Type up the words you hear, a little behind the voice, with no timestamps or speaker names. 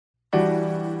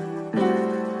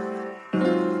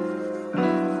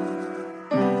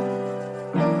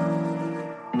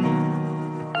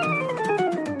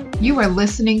You are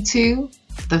listening to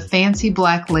The Fancy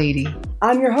Black Lady.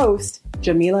 I'm your host,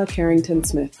 Jamila Carrington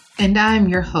Smith. And I'm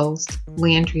your host,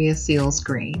 Landria Seals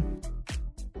Green.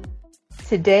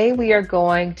 Today we are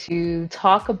going to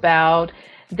talk about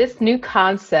this new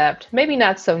concept, maybe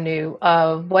not so new,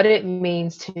 of what it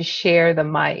means to share the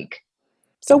mic.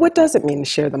 So what does it mean to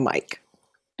share the mic?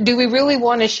 Do we really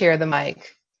want to share the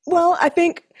mic? Well, I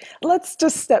think let's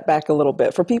just step back a little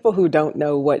bit for people who don't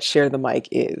know what share the mic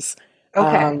is.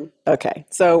 Okay.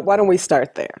 So why don't we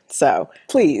start there? So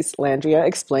please, Landria,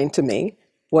 explain to me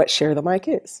what share the mic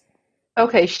is.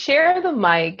 Okay, share the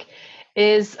mic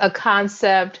is a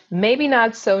concept, maybe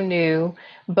not so new,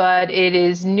 but it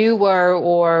is newer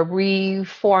or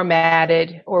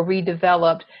reformatted or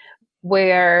redeveloped,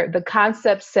 where the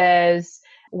concept says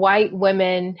white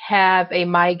women have a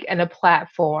mic and a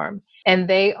platform, and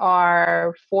they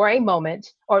are, for a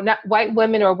moment, or not white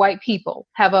women or white people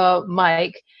have a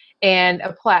mic and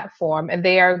a platform, and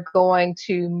they are going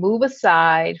to move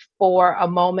aside for a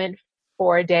moment,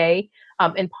 for a day,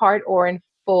 in part or in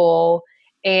full,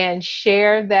 and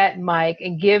share that mic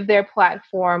and give their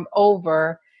platform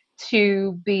over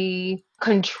to be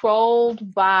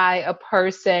controlled by a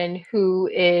person who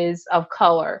is of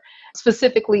color,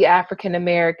 specifically African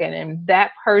American. And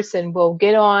that person will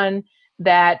get on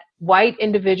that white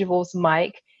individual's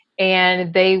mic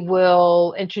and they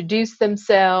will introduce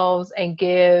themselves and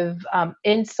give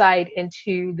insight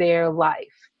into their life.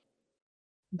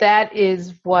 That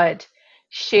is what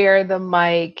share the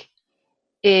mic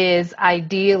is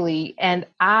ideally. And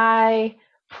I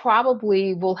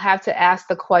probably will have to ask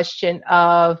the question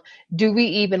of, do we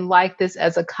even like this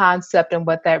as a concept and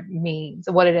what that means,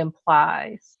 what it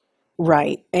implies?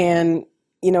 Right. And,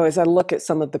 as I look at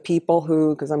some of the people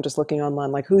because I'm just looking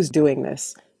online, like who's doing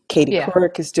this? Katie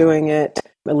Couric is doing it.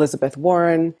 Elizabeth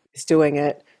Warren is doing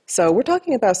it. So we're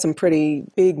talking about some pretty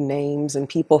big names and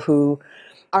people who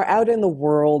are out in the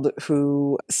world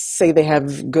who say they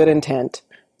have good intent.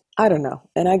 I don't know.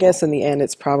 And I guess in the end,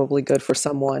 it's probably good for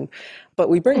someone. But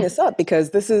we bring this up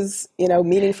because this is,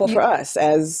 meaningful for us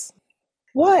as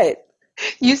what?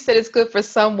 You said it's good for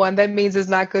someone. That means it's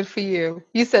not good for you.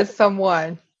 You said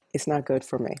someone. It's not good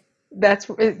for me.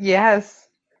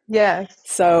 Yes.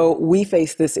 So we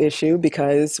face this issue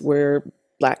because we're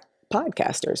Black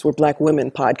podcasters. We're Black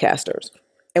women podcasters.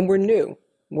 And we're new.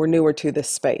 We're newer to this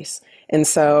space. And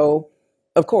so,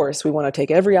 of course, we want to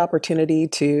take every opportunity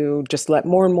to just let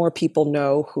more and more people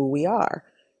know who we are.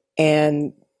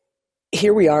 And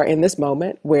here we are in this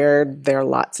moment where there are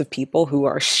lots of people who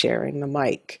are sharing the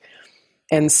mic.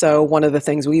 And so one of the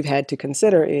things we've had to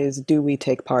consider is, do we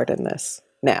take part in this?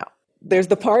 Now, there's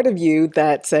the part of you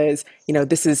that says,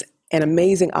 this is an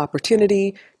amazing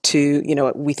opportunity to,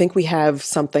 we think we have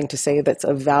something to say that's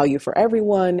of value for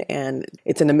everyone. And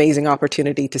it's an amazing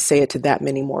opportunity to say it to that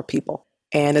many more people.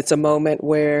 And it's a moment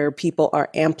where people are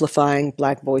amplifying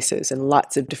Black voices in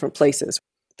lots of different places.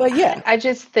 But yeah. I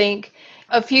just think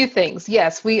a few things.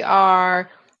 Yes, we are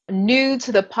new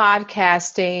to the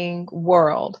podcasting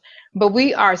world, but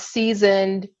we are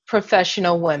seasoned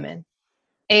professional women.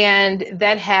 And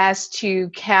that has to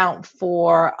count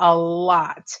for a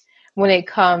lot when it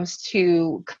comes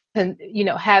to,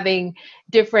 having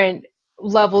different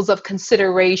levels of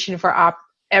consideration for,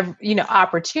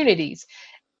 opportunities.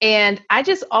 And I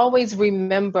just always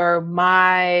remember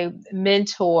my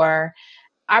mentor.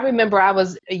 I remember I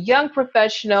was a young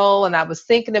professional and I was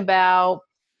thinking about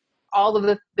all of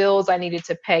the bills I needed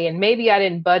to pay. And maybe I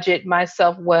didn't budget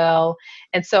myself well.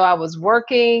 And so I was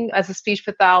working as a speech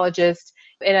pathologist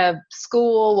in a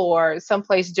school or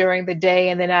someplace during the day.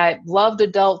 And then I loved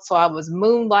adults. So I was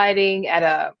moonlighting at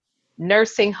a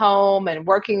nursing home and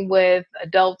working with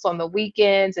adults on the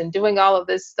weekends and doing all of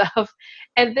this stuff.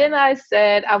 And then I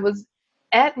said, I was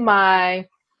at my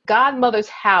godmother's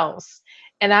house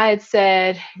and I had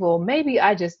said, well, maybe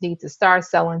I just need to start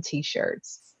selling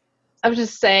t-shirts. I was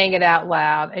just saying it out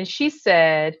loud. And she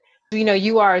said,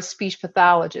 you are a speech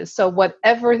pathologist. So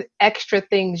whatever extra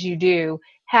things you do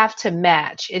have to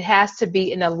match. It has to be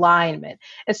in alignment.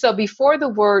 And so before the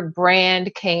word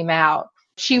brand came out,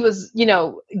 she was,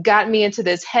 got me into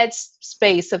this head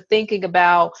space of thinking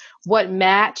about what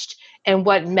matched and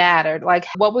what mattered, like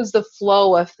what was the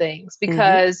flow of things,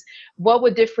 because what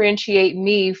would differentiate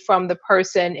me from the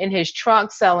person in his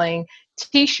trunk selling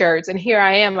t-shirts. And here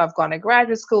I am, I've gone to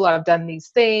graduate school, I've done these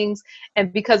things.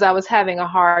 And because I was having a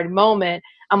hard moment,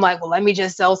 I'm like, well, let me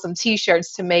just sell some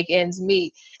t-shirts to make ends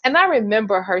meet. And I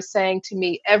remember her saying to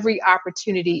me, every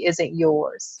opportunity isn't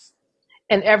yours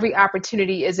and every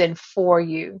opportunity isn't for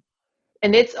you.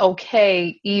 And it's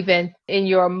okay, even in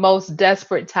your most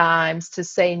desperate times, to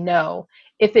say no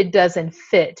if it doesn't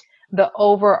fit. the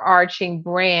overarching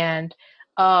brand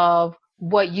of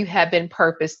what you have been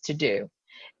purposed to do.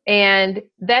 And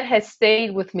that has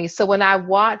stayed with me. So when I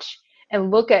watch and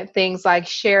look at things like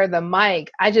Share the Mic,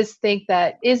 I just think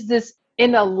that, is this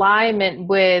in alignment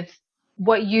with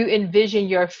what you envision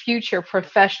your future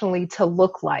professionally to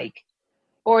look like?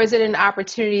 Or is it an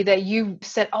opportunity that you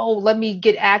said, oh, let me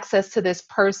get access to this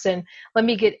person, let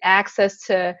me get access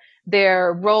to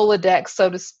their Rolodex, so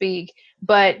to speak.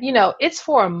 But, it's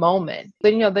for a moment.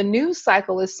 But, the news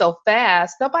cycle is so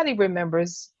fast. Nobody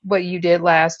remembers what you did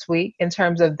last week in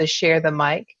terms of the Share the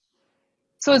Mic.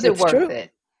 So is it It's worth true.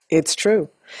 it? It's true.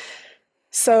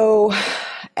 So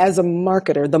as a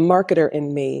marketer, the marketer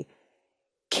in me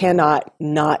cannot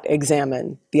not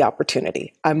examine the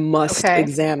opportunity. I must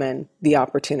examine the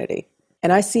opportunity.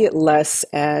 And I see it less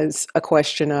as a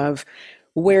question of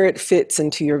where it fits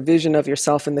into your vision of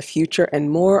yourself in the future, and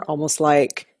more almost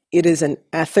like it is an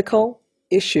ethical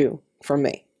issue for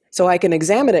me. So I can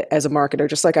examine it as a marketer,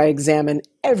 just like I examine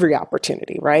every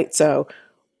opportunity, right? So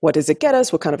what does it get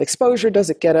us? What kind of exposure does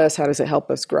it get us? How does it help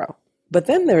us grow? But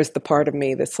then there's the part of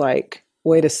me that's like,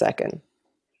 wait a second.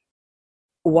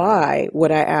 Why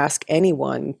would I ask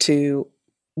anyone to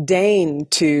deign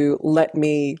to let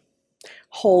me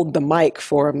hold the mic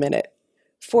for a minute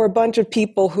for a bunch of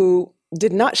people who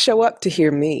did not show up to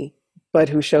hear me, but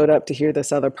who showed up to hear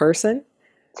this other person?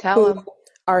 Tell them.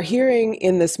 Are hearing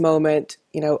in this moment,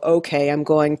 okay, I'm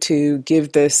going to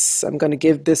give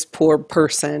this poor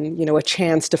person, a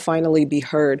chance to finally be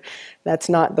heard. That's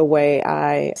not the way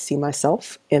I see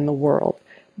myself in the world.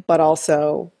 But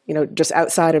also, just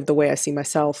outside of the way I see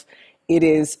myself, it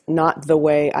is not the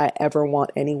way I ever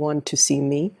want anyone to see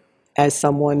me, as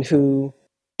someone who,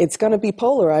 it's going to be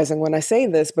polarizing when I say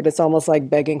this, but it's almost like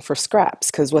begging for scraps,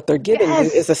 because what they're giving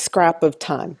you is a scrap of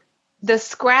time. The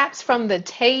scraps from the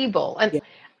table. And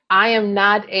I am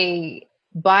not a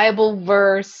Bible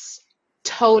verse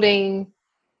toting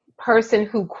person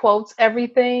who quotes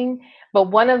everything,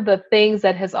 but one of the things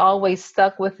that has always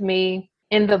stuck with me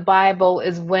in the Bible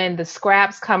is when the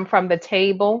scraps come from the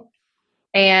table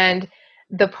and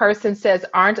the person says,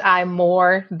 aren't I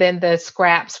more than the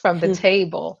scraps from the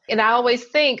table? And I always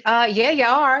think, yeah, you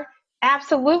are.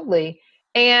 Absolutely.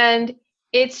 And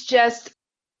it's just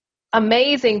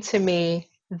amazing to me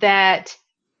that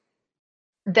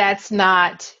that's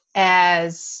not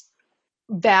as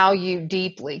valued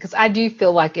deeply, because I do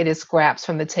feel like it is scraps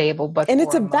from the table, but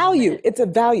it's a value. It's a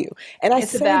value. And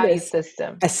it's a value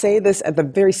system. I say this at the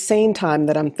very same time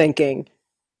that I'm thinking,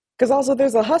 because also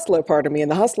there's a hustler part of me,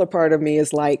 and the hustler part of me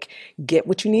is like, get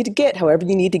what you need to get, however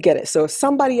you need to get it. So if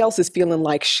somebody else is feeling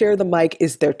like Share the Mic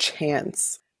is their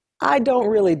chance, I don't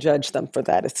really judge them for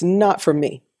that. It's not for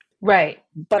me. Right.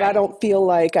 But I don't feel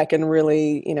like I can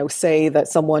really, say that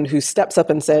someone who steps up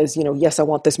and says, yes, I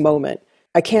want this moment.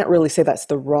 I can't really say that's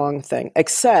the wrong thing,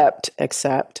 except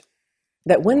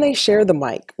that when they share the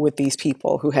mic with these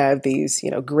people who have these,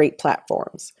 great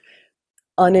platforms,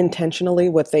 unintentionally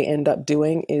what they end up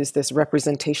doing is this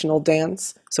representational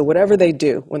dance. So whatever they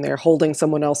do when they're holding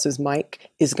someone else's mic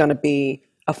is going to be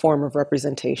a form of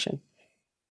representation.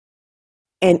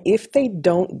 And if they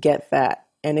don't get that,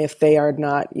 and if they are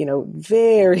not,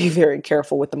 very, very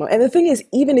careful with them. And the thing is,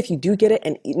 even if you do get it,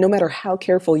 and no matter how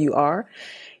careful you are,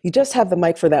 you just have the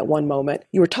mic for that one moment.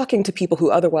 You were talking to people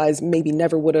who otherwise maybe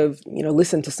never would have,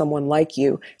 listened to someone like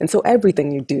you. And so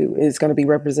everything you do is going to be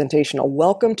representational.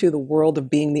 Welcome to the world of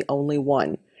being the only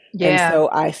one. Yeah. And so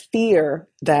I fear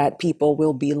that people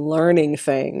will be learning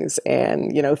things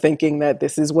and, thinking that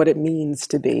this is what it means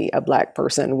to be a Black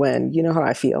person, when you know how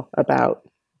I feel about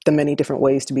the many different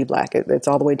ways to be Black. It's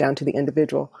all the way down to the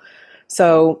individual.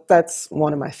 So that's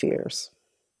one of my fears.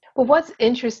 Well, what's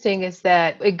interesting is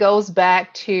that it goes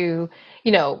back to,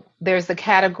 there's the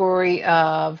category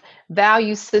of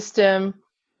value system,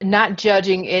 not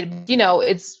judging it.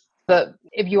 It's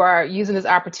if you are using this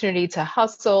opportunity to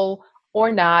hustle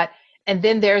or not. And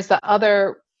then there's the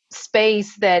other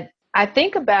space that I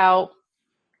think about,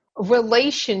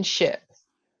 relationship.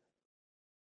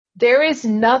 There is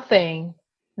nothing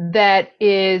that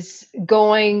is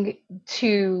going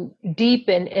to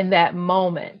deepen in that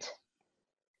moment.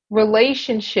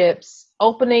 Relationships,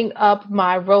 opening up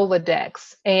my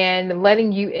Rolodex and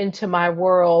letting you into my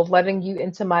world, letting you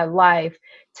into my life,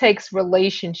 takes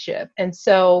relationship. And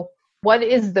so what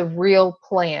is the real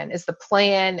plan? Is the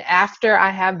plan after I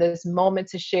have this moment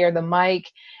to share the mic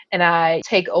and I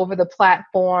take over the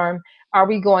platform? Are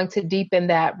we going to deepen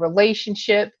that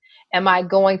relationship? Am I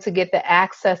going to get the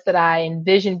access that I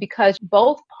envision? Because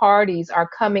both parties are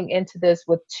coming into this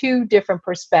with two different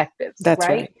perspectives. That's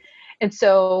right. And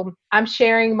so I'm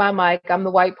sharing my mic. I'm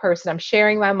the white person. I'm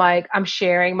sharing my mic. I'm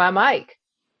sharing my mic.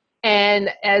 And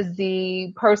as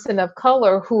the person of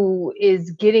color who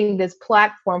is getting this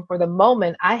platform for the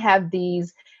moment, I have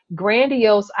these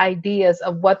grandiose ideas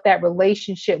of what that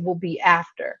relationship will be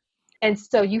after. And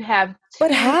so you have But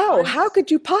two how? How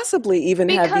could you possibly even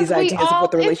have because these we ideas of what all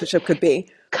the relationship could be?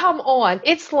 come on.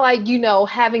 It's like,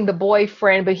 having the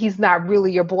boyfriend, but he's not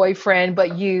really your boyfriend,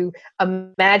 but you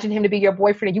imagine him to be your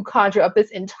boyfriend and you conjure up this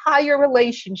entire But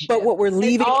relationship. what we're And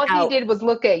leaving all he out, did was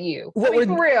look at you. what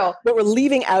For real. we're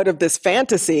leaving out of this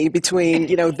fantasy between,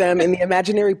 them and the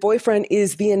imaginary boyfriend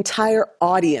is the entire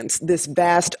audience, this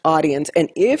vast audience. And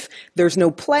if there's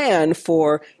no plan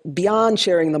for beyond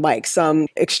sharing the mic, some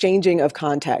exchanging of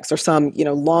contacts or some,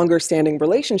 longer standing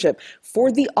relationship,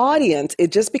 for the audience,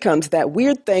 it just becomes that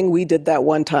weird thing we did that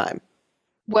one time.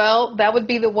 Well, that would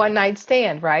be the one night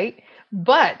stand, right?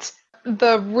 But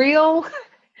the real,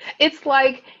 it's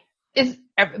like, it's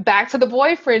back to the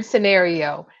boyfriend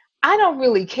scenario. I don't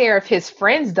really care if his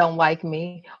friends don't like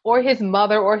me or his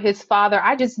mother or his father.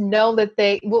 I just know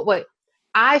that what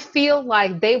I feel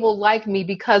like they will like me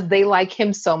because they like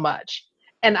him so much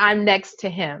and I'm next to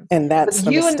him. And that's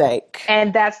the mistake.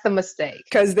 And that's the mistake.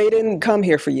 Because they didn't come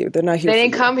here for you. They're not here for you. They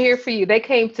didn't come here for you. They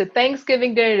came to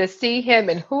Thanksgiving dinner to see him.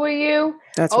 And who are you?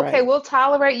 That's okay, right. We'll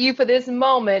tolerate you for this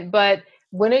moment, but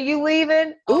when are you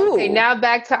leaving? Ooh. Okay, now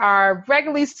back to our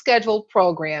regularly scheduled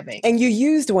programming. And you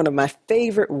used one of my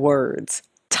favorite words,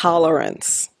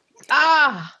 tolerance.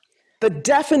 Ah. The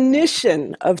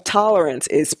definition of tolerance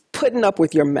is putting up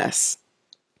with your mess.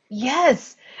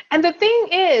 Yes. And the thing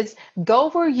is, go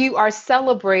where you are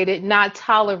celebrated, not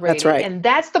tolerated. That's right. And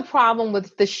that's the problem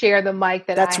with the share the mic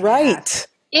that That's I right. have.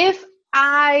 If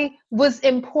I was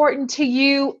important to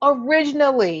you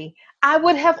originally, I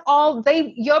would have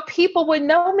your people would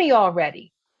know me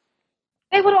already.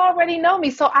 They would already know me.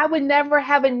 So I would never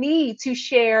have a need to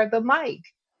share the mic.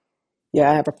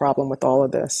 Yeah, I have a problem with all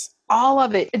of this. All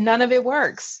of it. None of it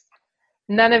works.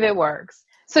 None of it works.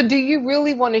 So do you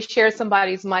really want to share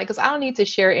somebody's mic? Because I don't need to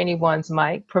share anyone's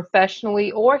mic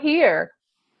professionally or here.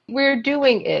 We're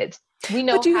doing it. We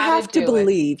know but you how have to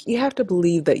believe. You have to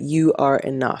believe that you are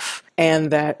enough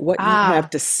and that what you have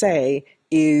to say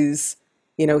is,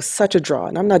 such a draw.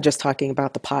 And I'm not just talking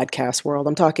about the podcast world.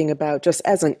 I'm talking about just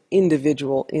as an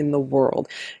individual in the world.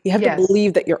 You have to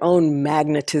believe that your own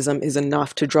magnetism is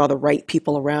enough to draw the right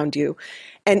people around you.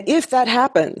 And if that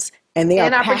happens, and they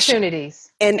are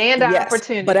opportunities. And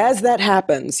opportunities. But as that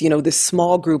happens, this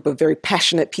small group of very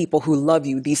passionate people who love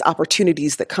you, these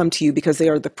opportunities that come to you because they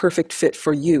are the perfect fit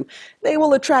for you, they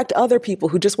will attract other people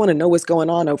who just want to know what's going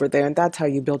on over there. And that's how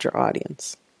you build your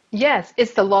audience. Yes,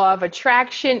 it's the law of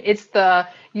attraction. It's the,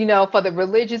 for the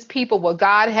religious people, what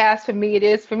God has for me, it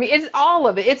is for me. It's all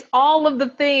of it. It's all of the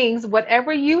things,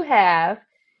 whatever you have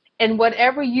and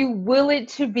whatever you will it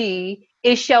to be,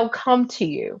 it shall come to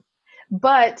you.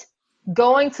 But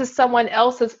going to someone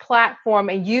else's platform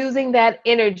and using that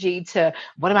energy to,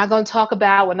 what am I going to talk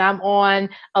about when I'm on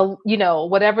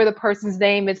whatever the person's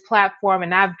name is platform,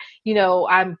 and I'm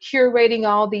curating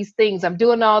all these things, I'm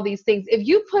doing all these things. If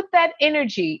you put that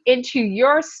energy into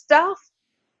your stuff,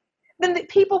 then the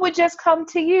people would just come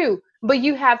to you. But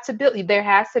you have to there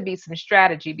has to be some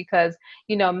strategy because,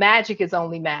 magic is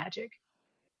only magic.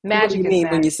 What do you mean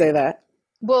when you say that?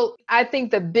 Well, I think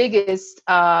the biggest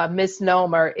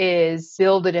misnomer is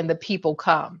build it and the people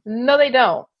come. No, they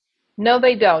don't. No,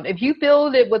 they don't. If you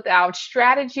build it without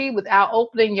strategy, without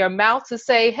opening your mouth to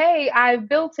say, hey, I've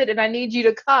built it and I need you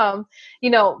to come,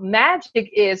 magic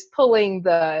is pulling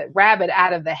the rabbit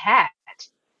out of the hat.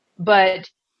 But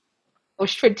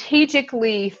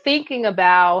strategically thinking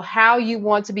about how you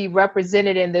want to be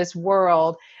represented in this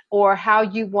world or how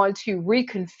you want to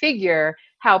reconfigure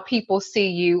how people see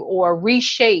you or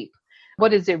reshape,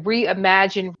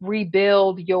 reimagine,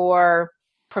 rebuild your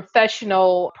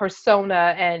professional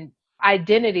persona and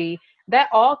identity, that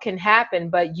all can happen,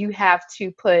 but you have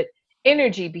to put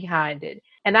energy behind it.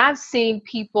 And I've seen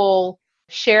people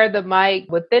share the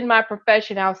mic within my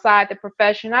profession, outside the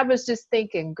profession. I was just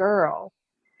thinking, girl,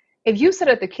 if you sit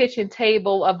at the kitchen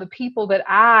table of the people that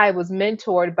I was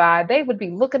mentored by, they would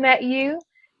be looking at you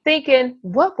thinking,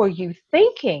 what were you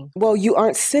thinking? Well, you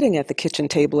aren't sitting at the kitchen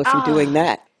table if you're doing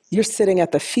that. You're sitting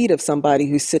at the feet of somebody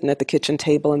who's sitting at the kitchen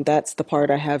table, and that's the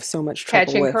part I have so much trouble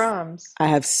with. Catching crumbs. I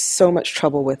have so much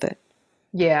trouble with it.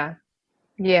 Yeah.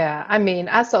 Yeah. I mean,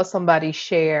 I saw somebody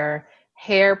share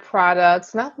hair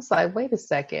products, and I was like, wait a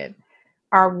second.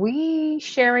 Are we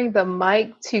sharing the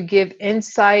mic to give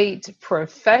insight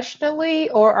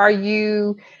professionally, or are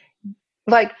you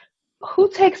like, Who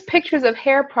takes pictures of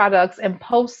hair products and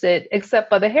posts it except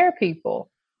for the hair people?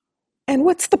 And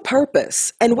what's the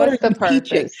purpose? And what are What's the you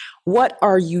teaching? purpose? What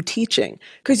are you teaching?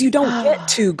 Because you don't get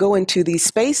to go into these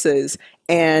spaces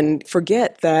and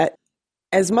forget that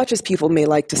as much as people may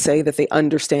like to say that they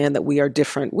understand that we are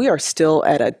different, we are still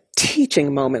at a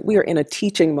teaching moment. We are in a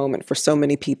teaching moment for so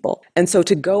many people. And so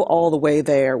to go all the way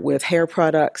there with hair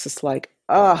products, it's like,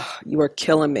 you are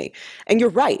killing me. And you're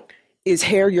right. Is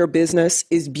hair your business?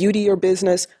 Is beauty your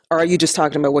business? Or are you just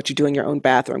talking about what you do in your own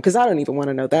bathroom? Because I don't even want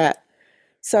to know that.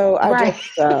 So Right.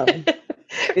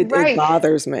 it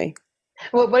bothers me.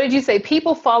 Well, what did you say?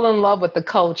 People fall in love with the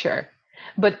culture,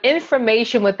 but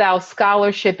information without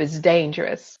scholarship is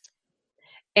dangerous.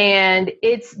 And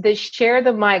it's the share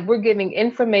the mic. We're giving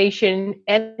information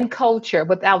and culture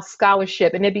without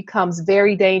scholarship, and it becomes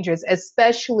very dangerous,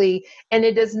 especially, and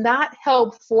it does not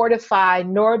help fortify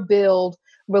nor build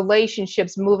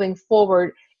relationships moving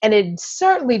forward. And it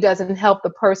certainly doesn't help the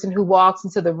person who walks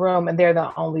into the room and they're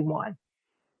the only one.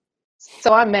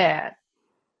 So I'm mad.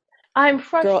 I'm Girl,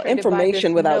 frustrated by this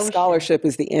information without notion. scholarship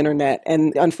is the internet.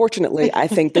 And unfortunately, I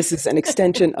think this is an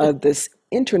extension of this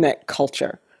internet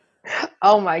culture.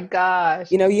 Oh my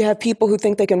gosh. You know, you have people who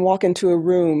think they can walk into a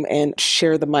room and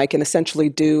share the mic and essentially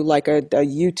do like a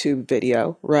YouTube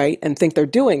video, right? And think they're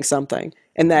doing something.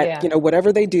 And that, Yeah. you know,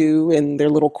 whatever they do in their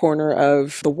little corner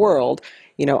of the world,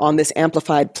 you know, on this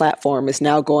amplified platform is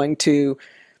now going to,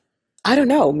 I don't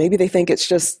know, maybe they think it's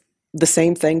just the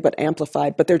same thing but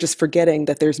amplified, but they're just forgetting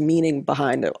that there's meaning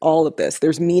behind all of this.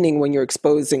 There's meaning when you're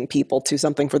exposing people to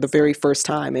something for the very first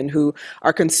time and who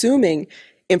are consuming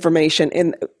information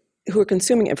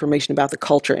about the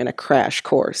culture in a crash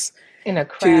course. In a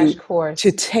crash course.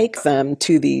 To take them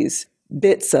to these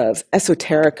bits of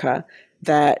esoterica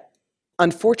that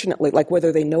unfortunately, like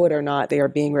whether they know it or not, they are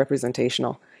being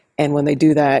representational. And when they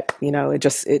do that, you know,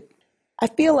 I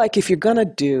feel like if you're going to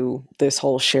do this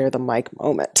whole share the mic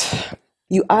moment,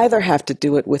 you either have to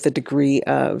do it with a degree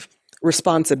of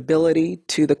responsibility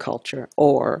to the culture,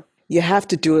 or you have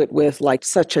to do it with like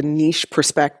such a niche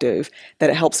perspective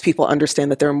that it helps people understand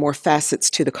that there are more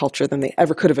facets to the culture than they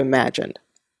ever could have imagined.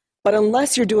 But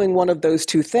unless you're doing one of those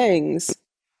two things,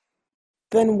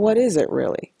 then what is it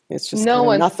really? It's just No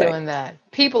one's nothing. doing that.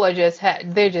 People are just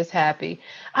they're just happy.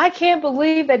 I can't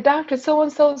believe that Dr.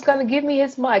 So-and-so is going to give me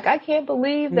his mic. I can't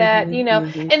believe that,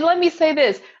 And let me say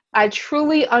this. I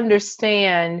truly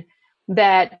understand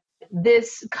that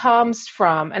this comes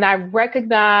from, and I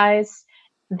recognize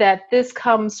that this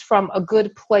comes from a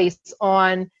good place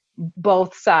on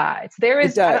both sides. There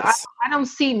is, I don't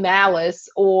see malice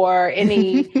or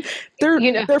any,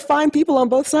 they're fine people on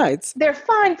both sides. They're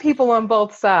fine people on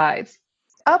both sides.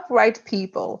 Upright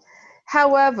people.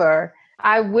 However,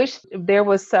 I wish there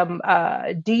was some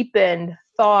deepened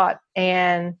thought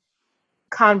and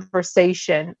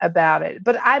conversation about it.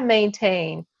 But I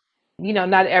maintain,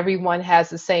 not everyone has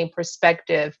the same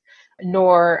perspective,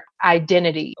 nor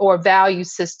identity or value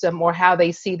system, or how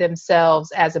they see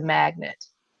themselves as a magnet.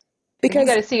 Because you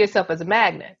got to see yourself as a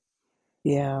magnet.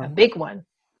 Yeah. A big one.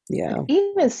 Yeah.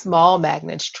 Even small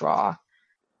magnets draw.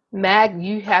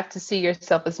 You have to see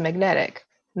yourself as magnetic.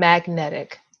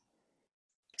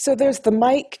 So there's the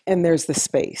mic and there's the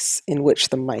space in which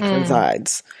the mic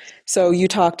resides. So you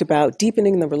talked about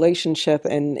deepening the relationship,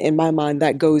 and in my mind,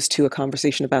 that goes to a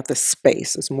conversation about the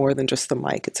space. It's more than just the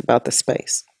mic, it's about the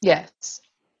space. Yes.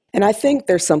 And I think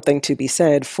there's something to be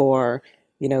said for,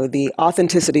 the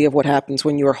authenticity of what happens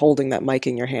when you are holding that mic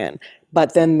in your hand.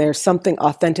 But then there's something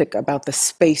authentic about the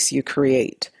space you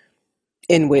create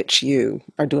in which you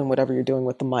are doing whatever you're doing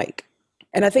with the mic.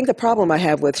 And I think the problem I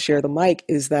have with Share the Mic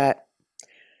is that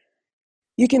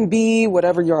you can be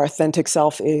whatever your authentic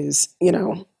self is,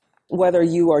 whether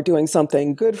you are doing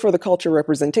something good for the culture,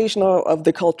 representational of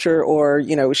the culture, or,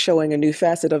 showing a new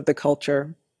facet of the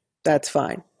culture, that's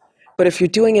fine. But if you're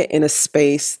doing it in a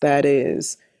space that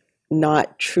is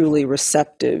not truly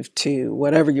receptive to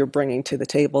whatever you're bringing to the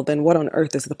table, then what on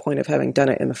earth is the point of having done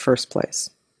it in the first place?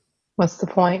 What's the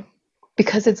point?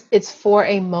 Because it's for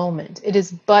a moment. It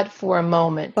is but for a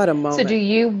moment. But a moment. So do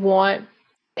you want,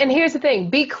 and here's the thing,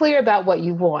 be clear about what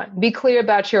you want. Be clear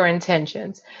about your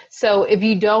intentions. So if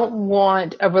you don't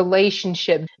want a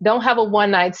relationship, don't have a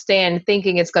one-night stand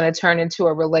thinking it's going to turn into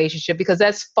a relationship, because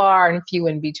that's far and few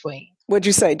in between. What'd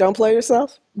you say? Don't play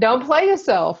yourself? Don't play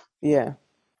yourself. Yeah.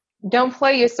 Don't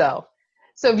play yourself.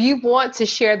 So if you want to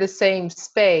share the same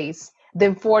space,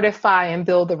 then fortify and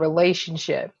build a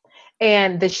relationship.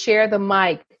 And the share the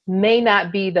mic may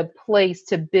not be the place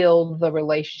to build the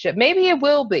relationship. Maybe it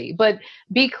will be, but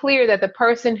be clear that the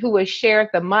person who has shared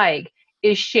the mic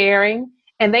is sharing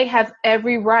And they have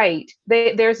every right.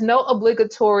 There's no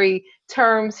obligatory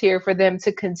terms here for them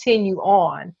to continue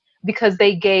on because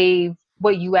they gave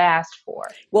what you asked for.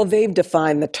 Well, they've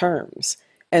defined the terms.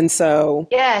 And so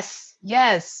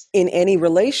yes. In any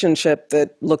relationship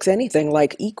that looks anything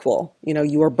like equal,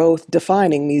 you are both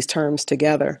defining these terms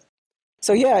together.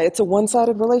 So yeah, it's a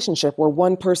one-sided relationship where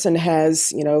one person has,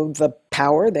 the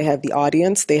power, they have the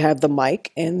audience, they have the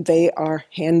mic, and they are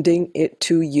handing it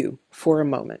to you for a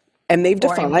moment. And they've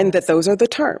defined that those are the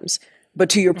terms. But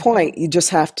to your point, you just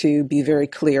have to be very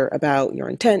clear about your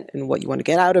intent and what you want to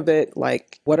get out of it.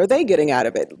 Like, what are they getting out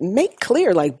of it? Make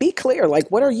clear, be clear. Like,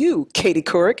 what are you, Katie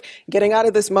Couric, getting out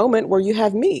of this moment where you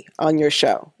have me on your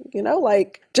show?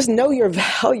 Just know your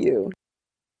value.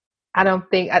 I don't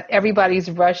think everybody's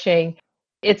rushing.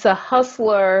 It's a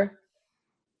hustler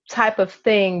type of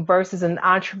thing versus an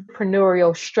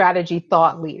entrepreneurial strategy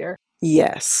thought leader.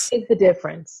 Yes. It's the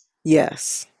difference.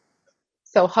 Yes.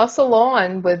 So hustle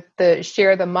on with the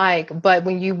share the mic, but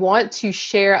when you want to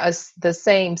share the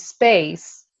same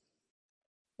space,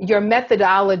 your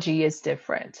methodology is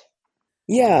different.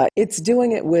 Yeah, it's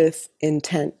doing it with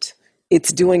intent.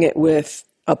 It's doing it with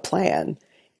a plan.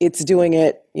 It's doing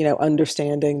it,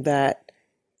 understanding that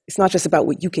it's not just about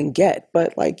what you can get,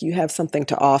 but you have something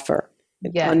to offer.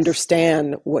 Yes.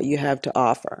 Understand what you have to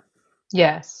offer.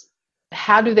 Yes.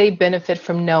 How do they benefit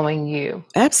from knowing you?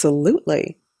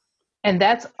 Absolutely. And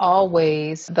that's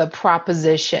always the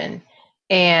proposition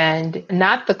and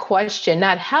not the question,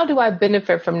 not how do I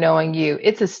benefit from knowing you?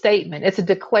 It's a statement. It's a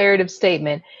declarative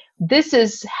statement. This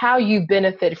is how you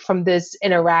benefit from this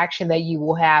interaction that you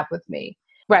will have with me.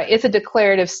 Right. It's a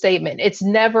declarative statement. It's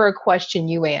never a question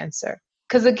you answer.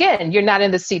 Because again, you're not in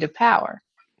the seat of power.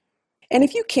 And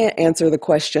if you can't answer the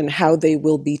question how they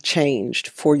will be changed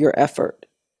for your effort,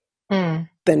 then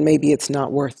maybe it's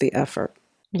not worth the effort.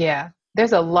 Yeah.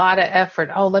 There's a lot of effort.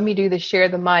 Oh, let me do the share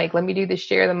the mic. Let me do the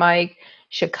share the mic.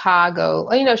 Chicago.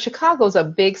 Chicago's a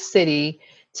big city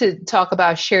to talk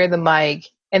about share the mic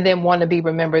and then want to be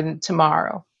remembered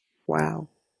tomorrow. Wow.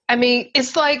 I mean,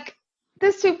 it's like,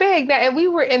 this is too big. Now, and we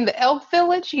were in the Elk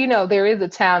Village. There is a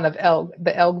town of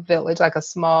the Elk Village, like a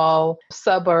small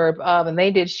suburb of, and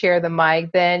they did share the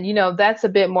mic. Then, that's a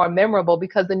bit more memorable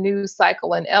because the news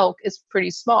cycle in Elk is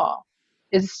pretty small.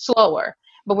 It's slower.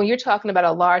 But when you're talking about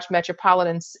a large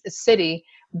metropolitan city,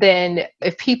 then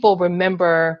if people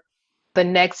remember the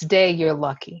next day, you're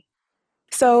lucky.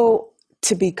 So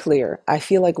to be clear, I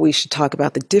feel like we should talk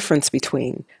about the difference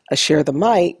between a share the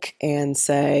mic and,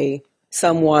 say,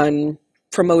 someone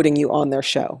promoting you on their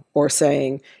show or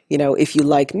saying, if you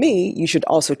like me, you should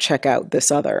also check out this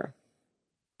other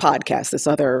podcast, this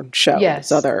other show,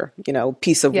 this other,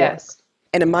 piece of work.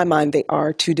 And in my mind, they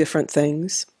are two different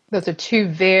things. Those are two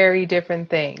very different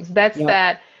things. That's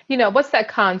that, what's that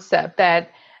concept,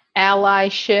 that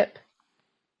allyship?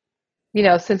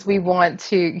 Since we want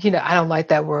to, I don't like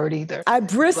that word either. I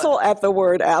bristle at the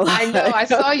word ally. I know. I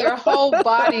saw your whole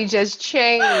body just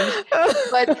change.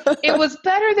 But it was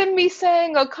better than me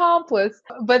saying accomplice.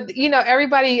 But,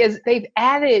 they've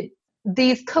added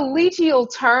these collegial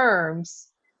terms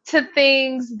to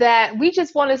things that we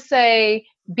just want to say,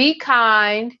 be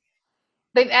kind.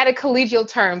 They've added collegial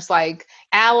terms like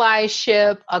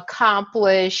allyship,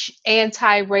 accomplish,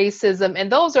 anti-racism,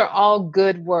 and those are all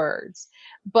good words.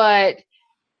 But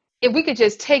if we could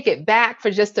just take it back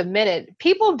for just a minute,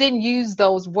 people didn't use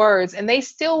those words and they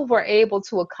still were able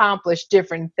to accomplish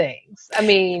different things. I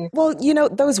mean, well,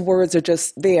 those words are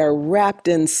they are wrapped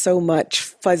in so much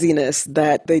fuzziness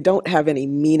that they don't have any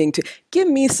meaning to. Give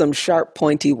me some sharp,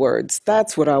 pointy words.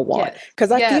 That's what I want.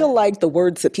 Because I feel like the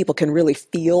words that people can really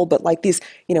feel, but like these,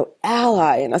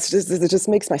 ally, and it just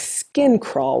makes my skin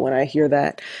crawl when I hear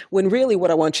that. When really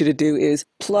what I want you to do is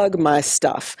plug my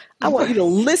stuff. I want you to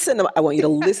listen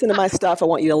to my stuff. I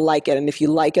want you to like it. And if you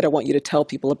like it, I want you to tell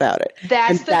people about it.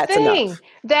 That's the thing. Enough.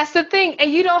 That's the thing.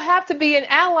 And you don't have to be an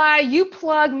ally. You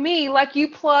plug me like you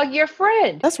plug your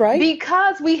friend. That's right.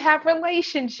 Because we have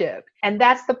relationship. And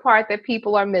that's the part that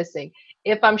people are missing.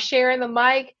 If I'm sharing the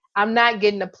mic, I'm not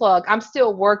getting a plug. I'm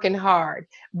still working hard.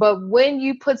 But when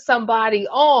you put somebody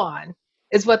on,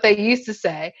 is what they used to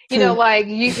say. Like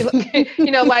can you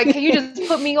just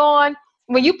put me on?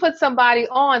 When you put somebody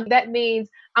on, that means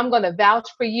I'm going to vouch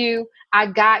for you. I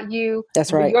got you.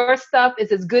 That's right. Your stuff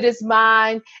is as good as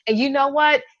mine. And you know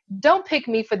what? Don't pick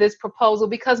me for this proposal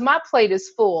because my plate is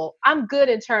full. I'm good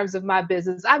in terms of my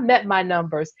business. I've met my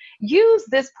numbers. Use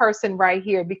this person right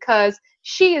here because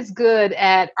she is good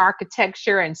at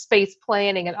architecture and space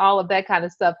planning and all of that kind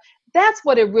of stuff. That's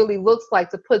what it really looks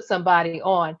like to put somebody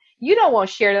on. You don't want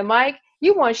to share the mic.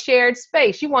 You want shared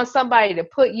space. You want somebody to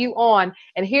put you on.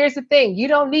 And here's the thing, you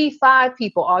don't need 5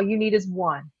 people. All you need is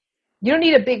one. You don't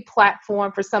need a big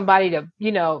platform for somebody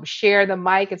to, share the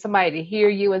mic and somebody to hear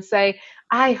you and say,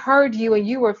 I heard you and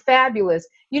you were fabulous.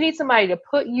 You need somebody to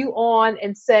put you on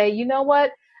and say, you know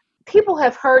what? People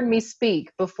have heard me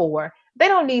speak before. They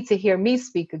don't need to hear me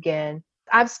speak again.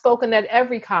 I've spoken at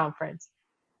every conference.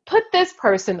 Put this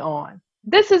person on.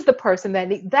 This is the person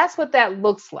that's what that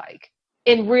looks like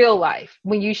in real life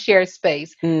when you share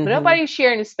space. Mm-hmm. But nobody's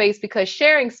sharing the space because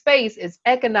sharing space is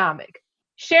economic.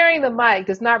 Sharing the mic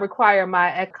does not require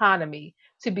my economy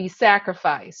to be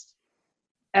sacrificed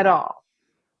at all.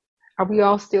 Are we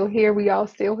all still here? We all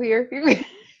still here?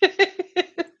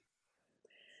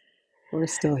 We're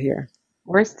still here.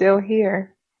 We're still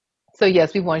here. So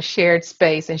yes, we want shared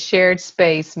space, and shared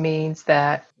space means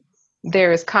that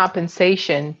there is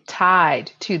compensation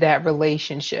tied to that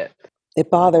relationship.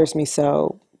 It bothers me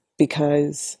so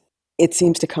because it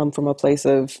seems to come from a place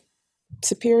of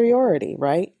superiority,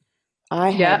 right?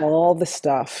 I have all the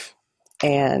stuff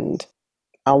and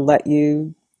I'll let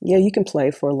you, you can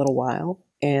play for a little while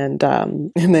and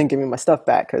then give me my stuff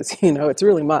back because, it's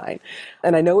really mine.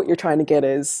 And I know what you're trying to get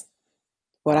is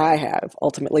what I have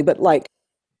ultimately, but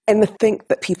and the thing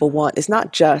that people want is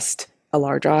not just a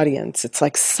large audience. It's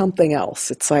like something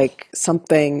else. It's like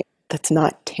something that's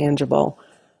not tangible.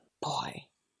 Boy,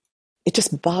 it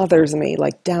just bothers me,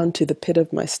 like down to the pit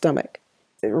of my stomach.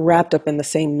 Wrapped up in the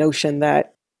same notion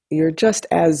that you're just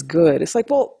as good. It's like,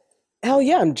 well, hell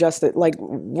yeah, I'm just like,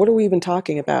 what are we even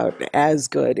talking about as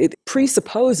good? It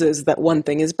presupposes that one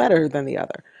thing is better than the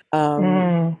other.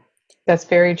 That's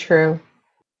very true.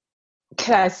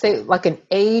 Can I say like an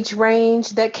age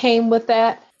range that came with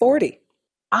that? 40.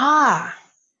 Ah,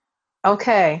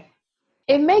 okay.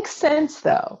 It makes sense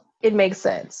though. It makes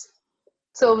sense.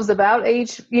 So it was about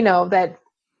age, that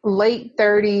late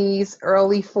 30s,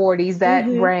 early 40s, that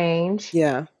range.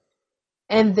 Yeah.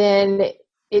 And then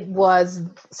it was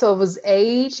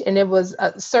age and it was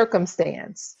a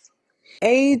circumstance.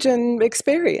 Age and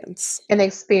experience.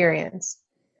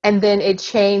 And then it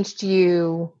changed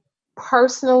you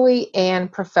personally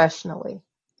and professionally.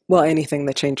 Well, anything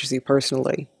that changes you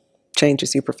personally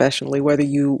changes you professionally, whether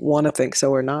you want to think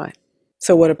so or not.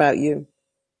 So what about you?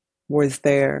 Was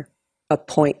there a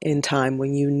point in time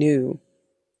when you knew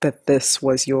that this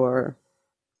was your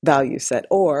value set?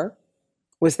 Or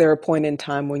was there a point in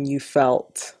time when you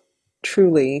felt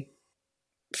truly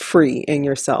free in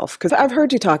yourself? Because I've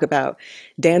heard you talk about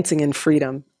dancing in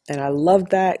freedom, and I love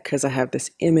that because I have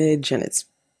this image and it's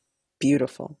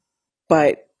beautiful.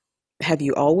 But have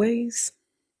you always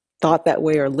thought that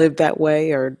way or lived that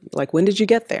way? Or like, when did you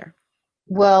get there?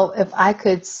 Well, if I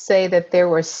could say that there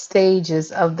were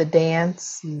stages of the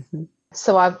dance.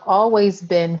 So I've always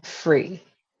been free,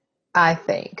 I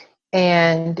think.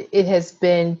 And it has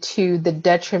been to the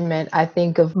detriment, I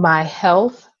think, of my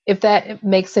health, if that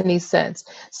makes any sense.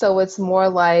 So it's more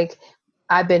like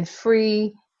I've been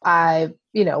free. I,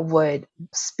 would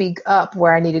speak up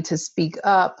where I needed to speak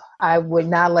up. I would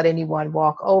not let anyone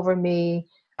walk over me.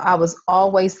 I was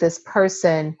always this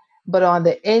person, but on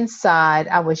the inside,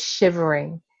 I was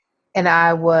shivering and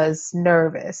I was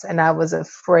nervous and I was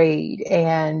afraid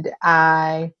and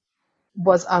I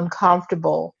was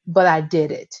uncomfortable, but I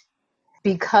did it.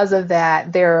 Because of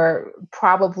that,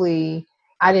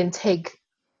 I didn't take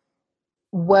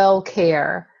well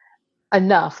care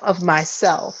enough of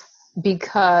myself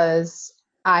because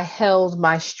I held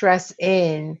my stress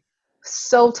in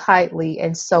so tightly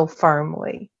and so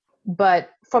firmly. But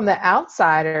from the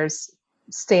outsider's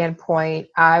standpoint,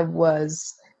 I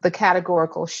was the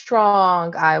categorical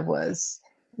strong. I was,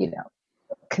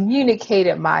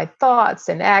 communicated my thoughts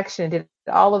and action, did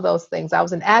all of those things. I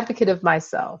was an advocate of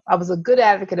myself. I was a good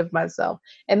advocate of myself.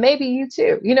 And maybe you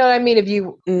too. You know what I mean? If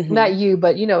you, not you,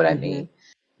 but you know what I mean.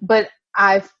 But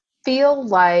I feel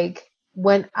like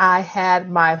when I had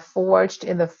my forged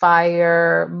in the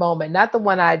fire moment, not the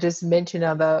one I just mentioned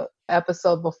on the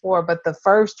episode before, but the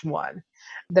first one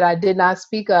that I did not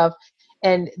speak of,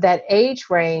 and that age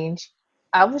range,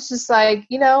 I was just like,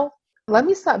 let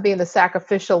me stop being the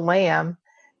sacrificial lamb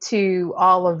to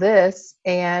all of this.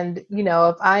 And,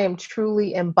 if I am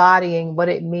truly embodying what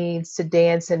it means to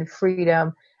dance in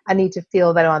freedom, I need to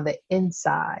feel that on the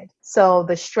inside. So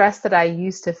the stress that I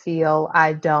used to feel,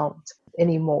 I don't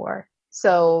anymore.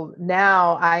 So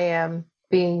now I am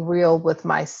being real with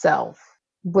myself,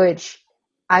 which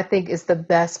I think is the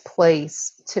best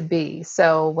place to be.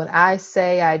 So when I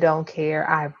say I don't care,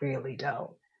 I really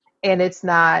don't. And it's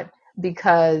not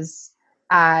because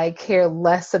I care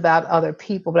less about other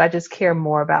people, but I just care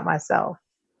more about myself.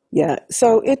 Yeah.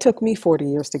 So it took me 40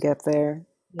 years to get there.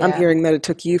 Yeah. I'm hearing that it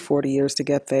took you 40 years to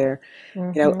get there.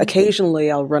 Occasionally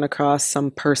I'll run across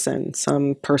some person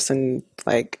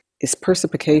like, is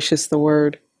perspicacious the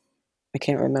word? I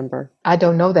can't remember. I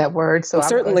don't know that word, so I'm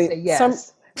certainly going to say yes. Some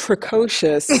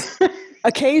precocious.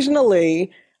 Occasionally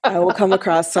I will come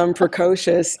across some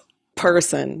precocious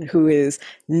person who is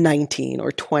 19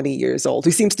 or 20 years old,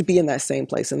 who seems to be in that same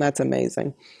place, and that's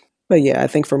amazing. But yeah, I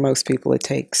think for most people it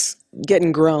takes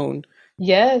getting grown.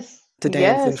 Yes. To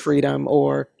dance in freedom,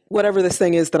 or whatever this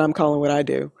thing is that I'm calling what I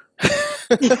do.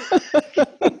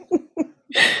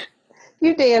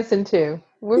 You dancing too.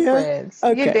 We're friends.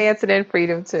 Okay. You're dancing in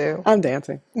freedom too. I'm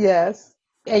dancing. Yes.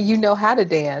 And you know how to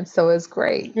dance, so it's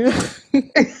great. You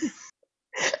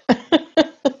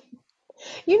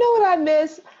know what I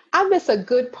miss? I miss a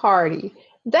good party.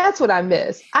 That's what I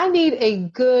miss. I need a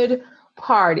good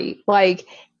party. Like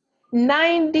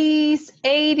 90s,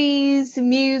 80s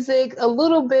music, a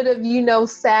little bit of,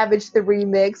 Savage the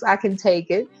Remix. I can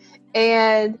take it.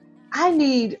 And I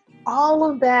need all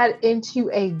of that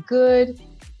into a good,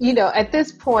 at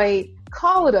this point,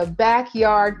 call it a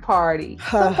backyard party.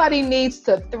 Somebody needs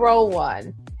to throw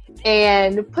one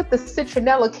and put the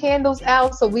citronella candles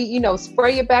out. So we,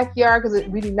 spray your backyard because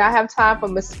we do not have time for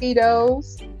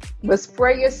mosquitoes. But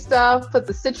spray your stuff, put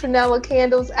the citronella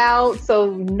candles out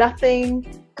so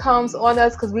nothing comes on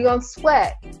us because we're gonna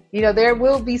sweat. There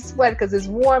will be sweat because it's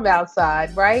warm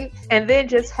outside, right? And then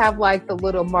just have like the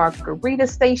little margarita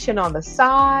station on the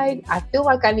side. I feel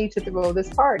like I need to throw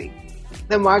this party.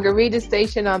 The margarita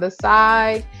station on the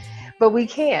side, but we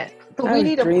can't. But we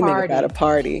need a party. About a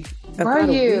party. Were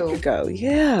you? A week ago,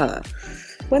 yeah.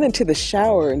 Went into the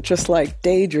shower and just like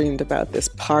daydreamed about this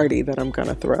party that I'm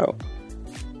gonna throw.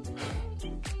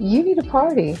 You need a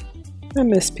party. I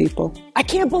miss people. I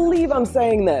can't believe I'm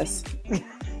saying this.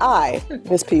 I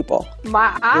miss people.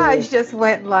 My eyes just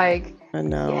went like, I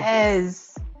know.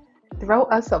 Yes. Throw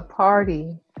us a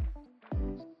party.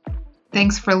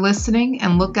 Thanks for listening,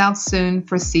 and look out soon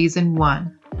for season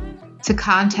 1. To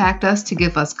contact us to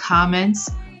give us comments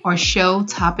or show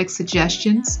topic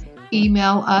suggestions,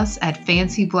 email us at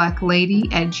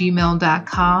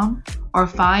fancyblacklady@gmail.com or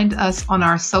find us on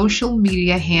our social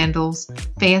media handles,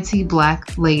 Fancy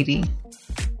Black Lady.